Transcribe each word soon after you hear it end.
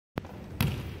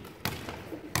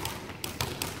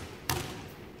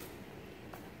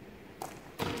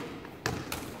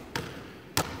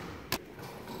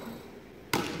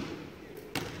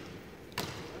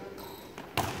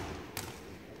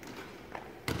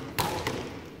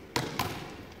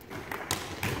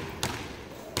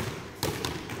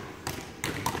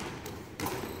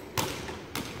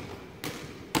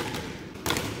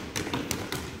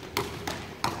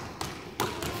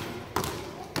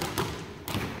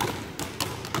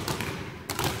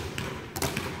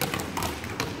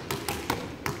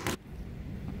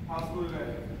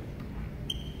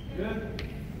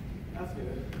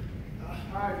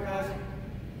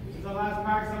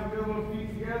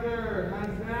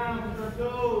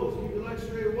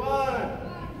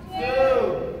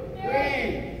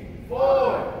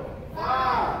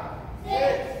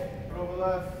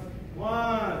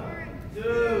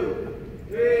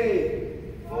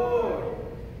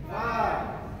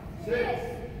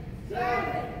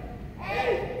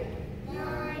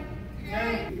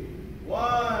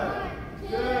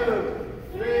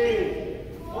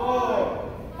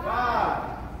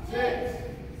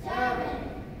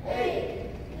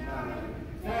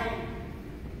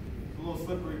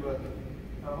slippery, but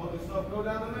now hold yourself, go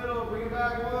down the middle, bring it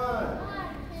back. 1,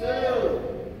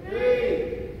 2,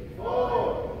 3,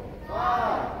 4,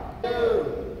 5,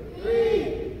 2,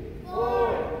 3,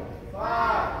 4,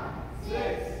 5,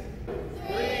 6,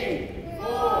 3,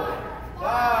 4,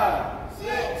 5,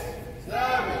 6,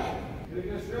 7. Get a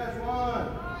good stretch. 1,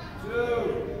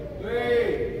 2,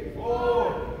 3,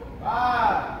 4,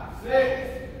 5, 6,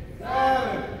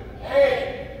 7,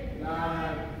 8,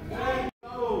 9, 10.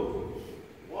 Nose.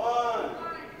 1,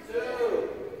 2,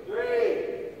 3,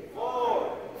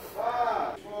 4,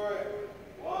 5. For it.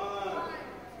 1,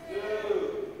 2,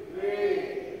 3,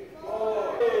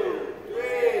 4, 2,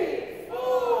 3, 4,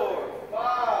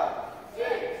 5, 6,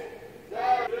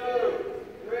 7, 2,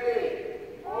 3,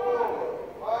 4,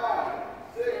 5,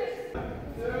 6,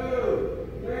 2,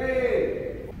 3.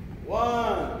 1,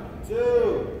 2,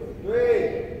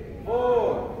 3,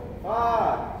 4,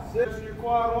 5, 6. Your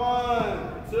quad.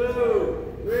 1, 2,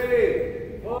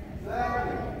 3, 4, 7,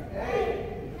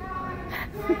 8, 9,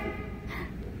 10.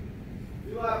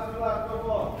 2 laps, go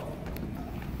ball.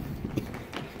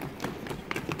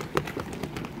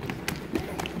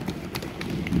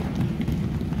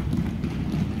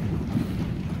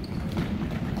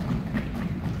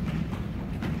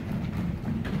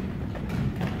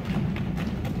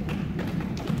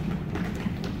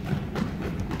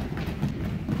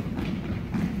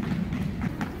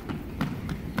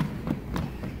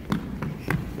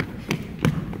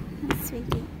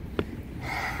 Sweetie.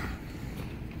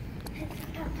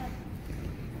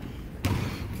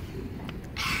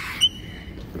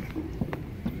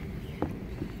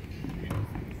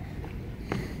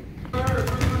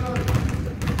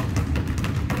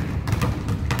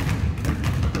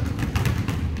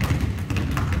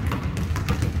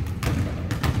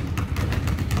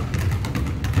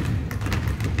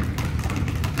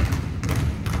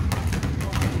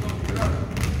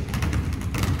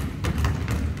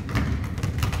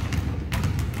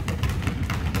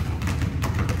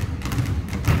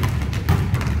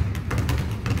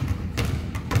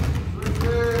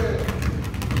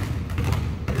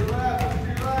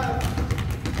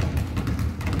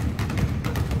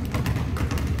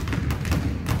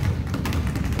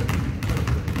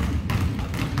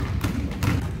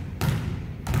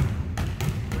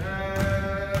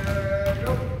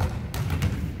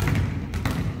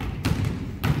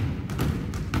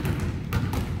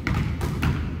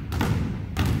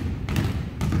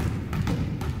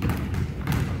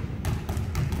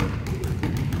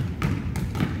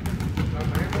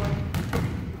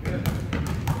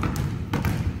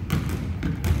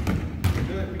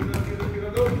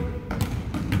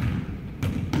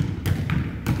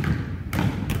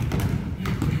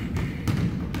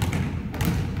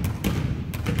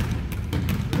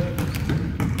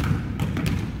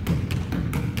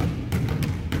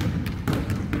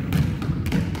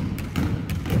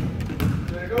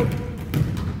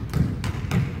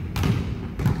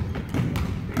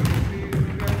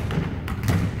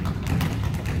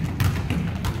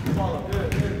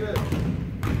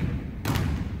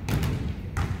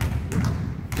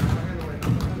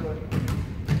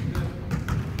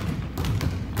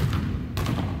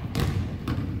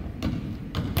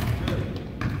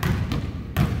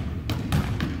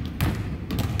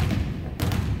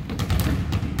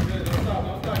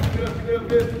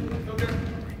 Good. Okay.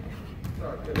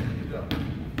 Sorry, good. Good job.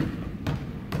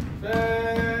 Say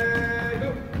go.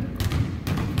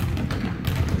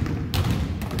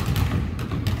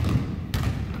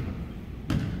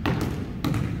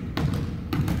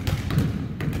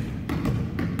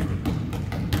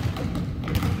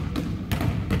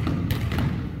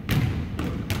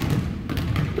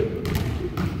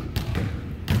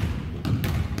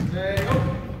 Say go.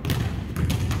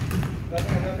 Left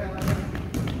hand, left hand, left hand.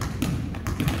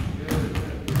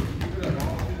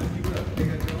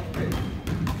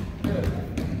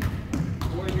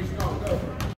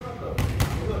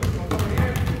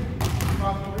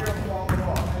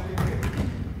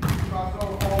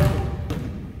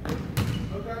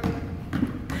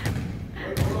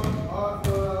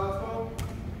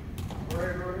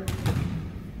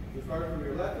 Start from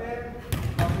your left hand,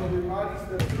 cross over your body,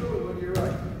 step through, and look to your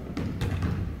right.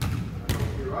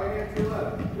 Your right hand to your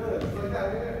left. Good, just like that,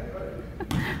 right there.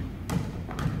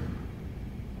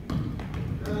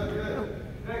 Good, good.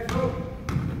 Next move.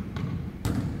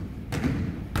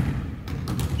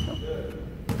 Good.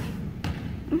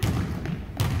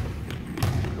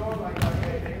 Keep going like that,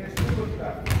 okay? Take this two looks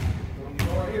back. So when you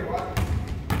go right here, watch.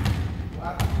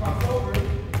 Last cross over,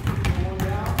 going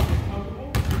down,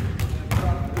 comfortable.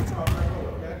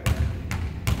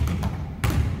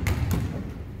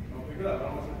 Pick it up. I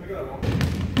want you to pick it up.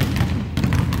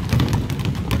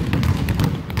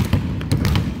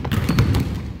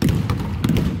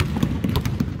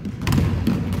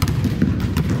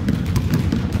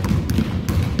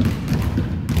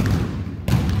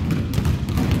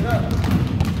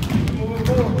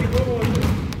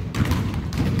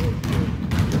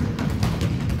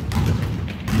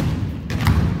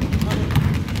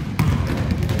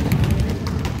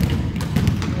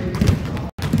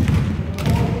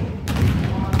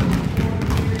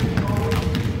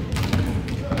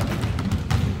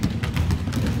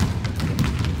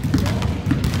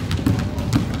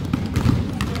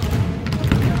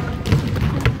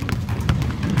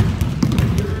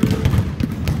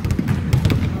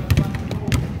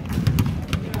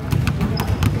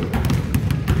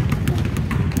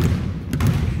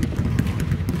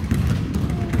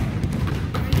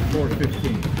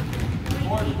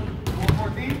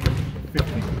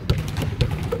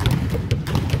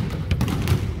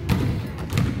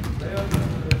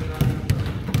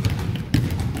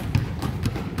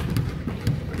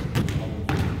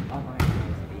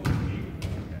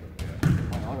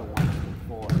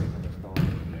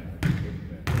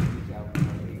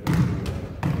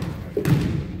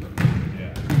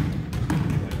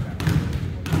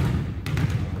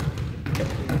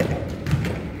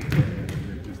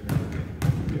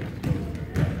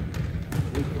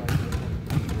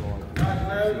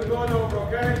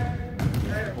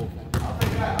 I'll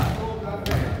take that. I'll go with that.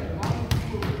 As long as you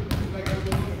move it. It's like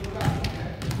everyone's going to go back. Okay?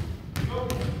 Go.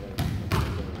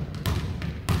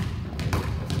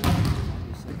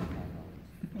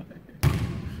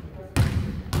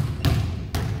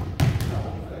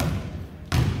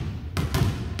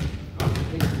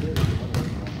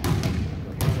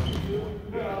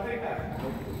 Good, I'll take that.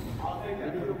 I'll take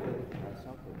that.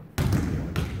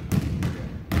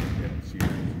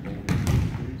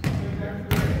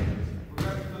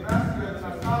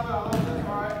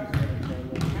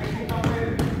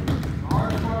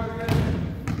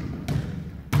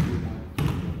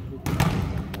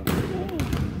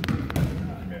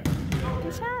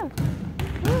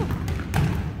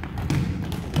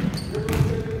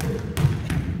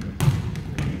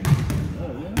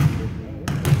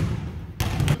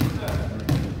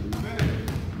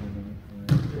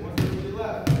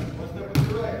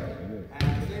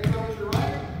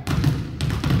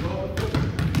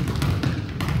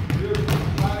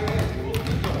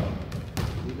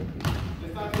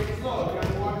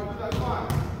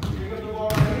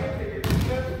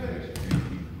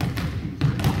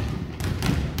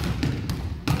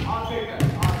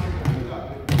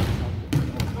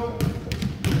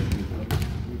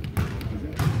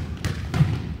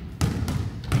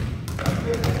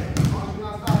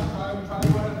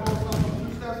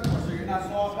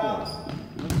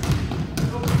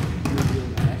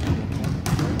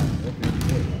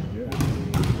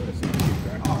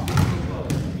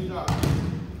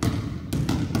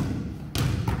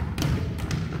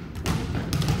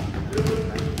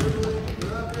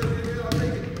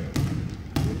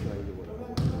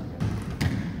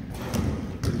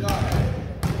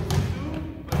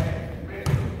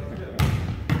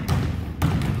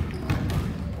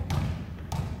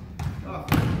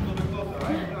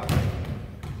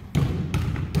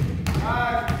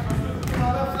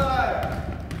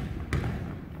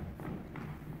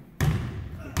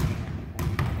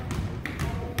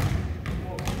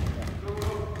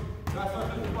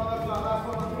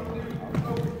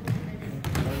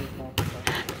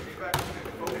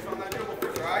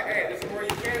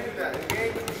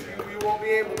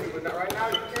 Right now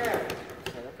you can.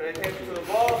 Pay attention to the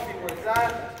ball, see where it's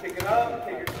at, pick it up,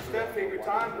 take your 2 steps, take your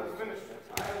time, let's finish.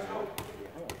 All right, let's go.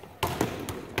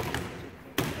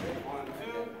 1,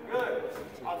 2, good.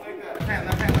 I'll take that. Left hand,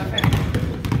 left hand, left hand.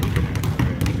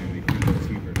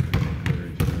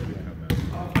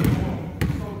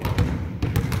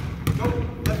 Go,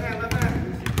 left hand, left hand.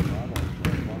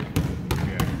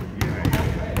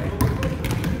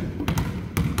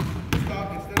 Stop,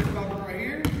 instead of stopping right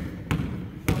here.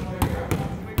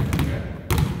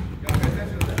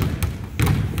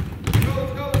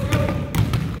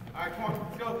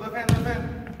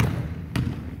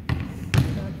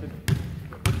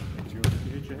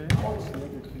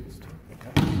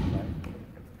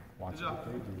 Watch what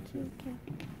they do too.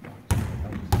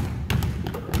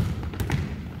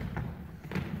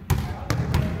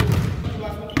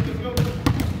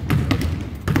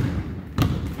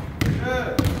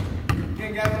 Good.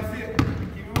 Again, guys, let's see it.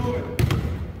 Keep it moving.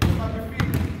 Lift up your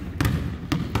feet.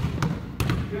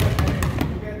 Good.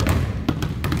 Good.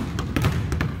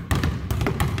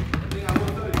 Everything I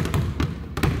will tell you.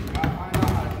 You gotta find out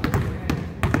how to do it.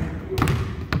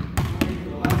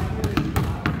 The last minute.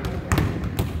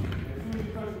 As soon as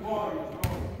you touch the ball, you're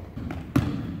throwing.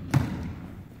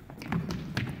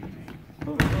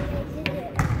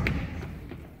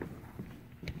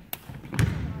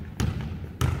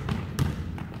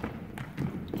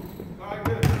 All right,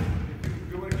 good.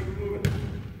 Good way to keep it moving.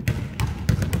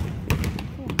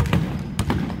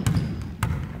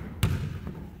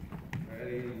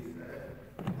 Ready, set.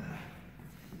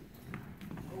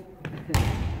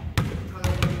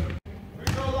 Free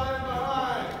throw line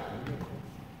behind.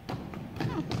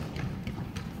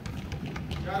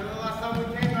 Guys, the last time we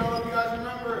came, I don't know if you guys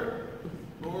remember,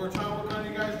 but we were trying to work on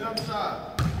you guys' jump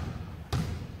shot.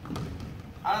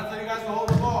 I didn't tell you guys to hold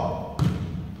the ball.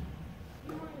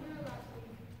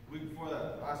 Week before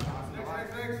that. Last time.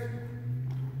 Next.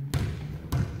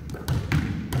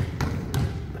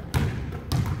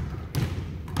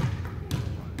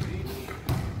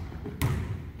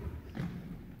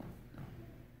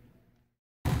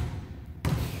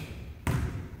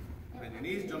 Bend your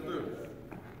knees, jump through.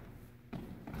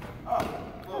 Up,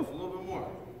 close, a little bit more.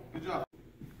 Good job.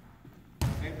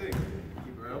 Same thing.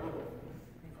 Keep your elbow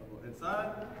inside.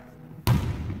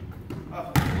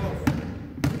 Up, close.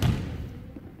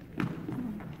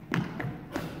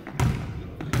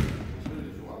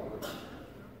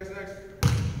 Next.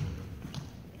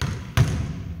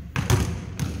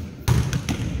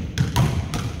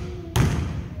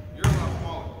 You're a lot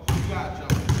smaller. shot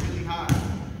jump really high.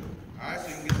 Alright, so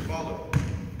you can get the ball up.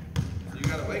 So you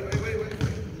gotta wait.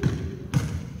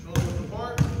 Shoulders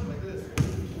apart, like this.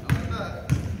 Not like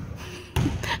that.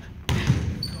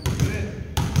 Move it in.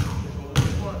 Shoulders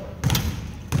apart.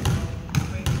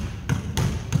 Wait.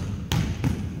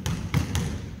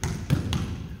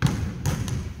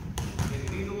 Bend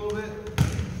your knees a little bit.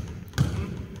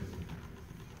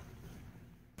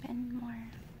 Bend more.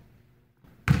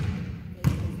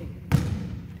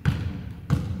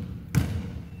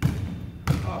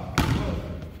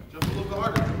 Jump a little bit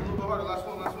harder, last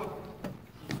one.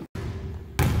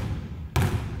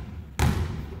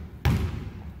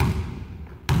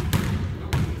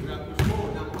 You gotta push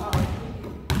forward, not out. You gotta push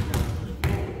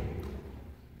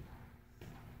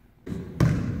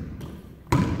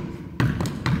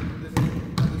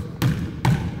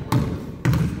forward.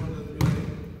 This one doesn't do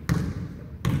anything.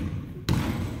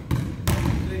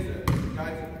 Stay there,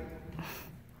 guys.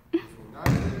 This one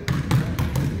guys it.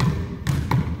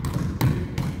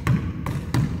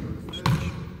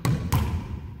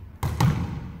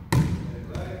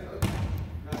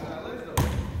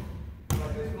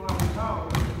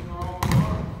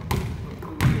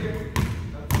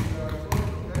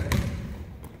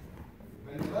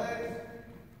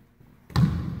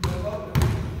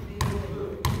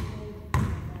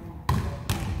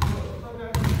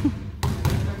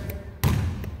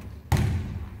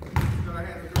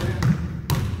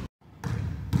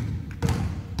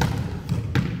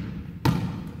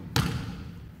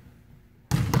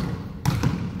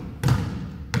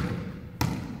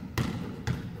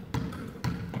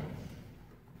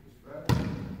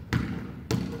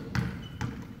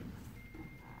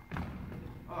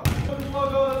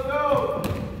 Let's go!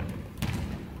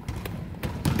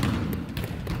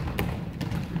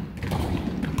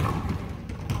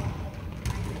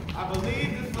 I believe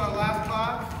this is our last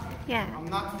class. Yeah. I'm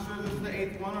not too sure if this is the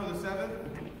 8th one or the 7th.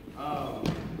 I'm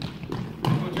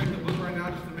going to check the book right now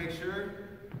just to make sure.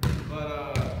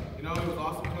 But, you know, it was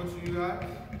awesome coaching you guys.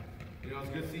 You know, it's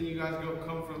good seeing you guys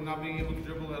come from not being able to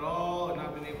dribble at all and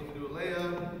not being able to do a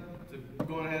layup to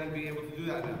going ahead and being able to do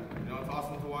that now. You know, it's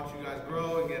awesome to watch you guys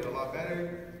grow and get a lot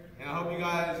better. And I hope you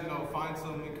guys, you know, find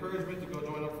some encouragement to go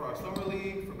join up for our summer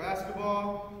league for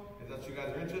basketball. If that's what you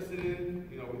guys are interested in,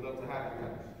 you know, we'd love to have you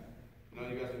guys. You know,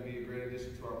 you guys would be a great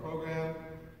addition to our program.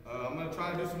 I'm going to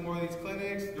try to do some more of these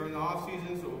clinics during the off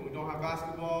season, so when we don't have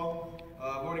basketball.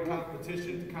 I've already kind of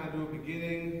petitioned to kind of do a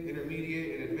beginning,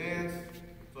 intermediate, and advanced.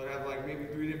 So I'd have like maybe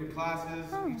 3 different classes,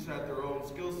 each had their own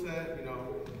skill set, you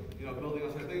know, building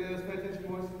on certain things. Let's pay attention,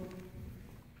 boys.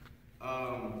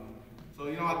 So,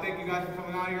 you know, I thank you guys for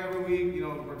coming out here every week, you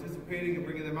know, participating and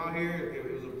bringing them out here. It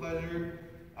was a pleasure.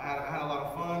 I had a lot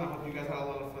of fun. I hope you guys had a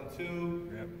lot of fun too.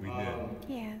 Yep, we did.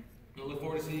 Yeah. I look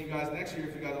forward to seeing you guys next year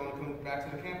if you guys want to come back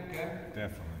to the camp, okay?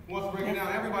 Definitely. Who wants to break it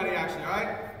down? Everybody, actually, all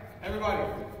right? Everybody.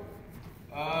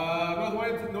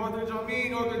 Northridge on me,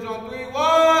 Northridge on 3.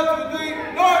 1, 2, 3,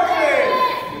 Northridge!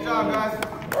 Good job, guys.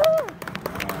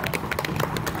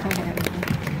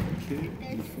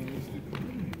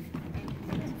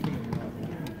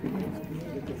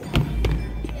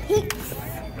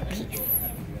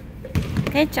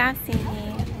 Good job, Sadie.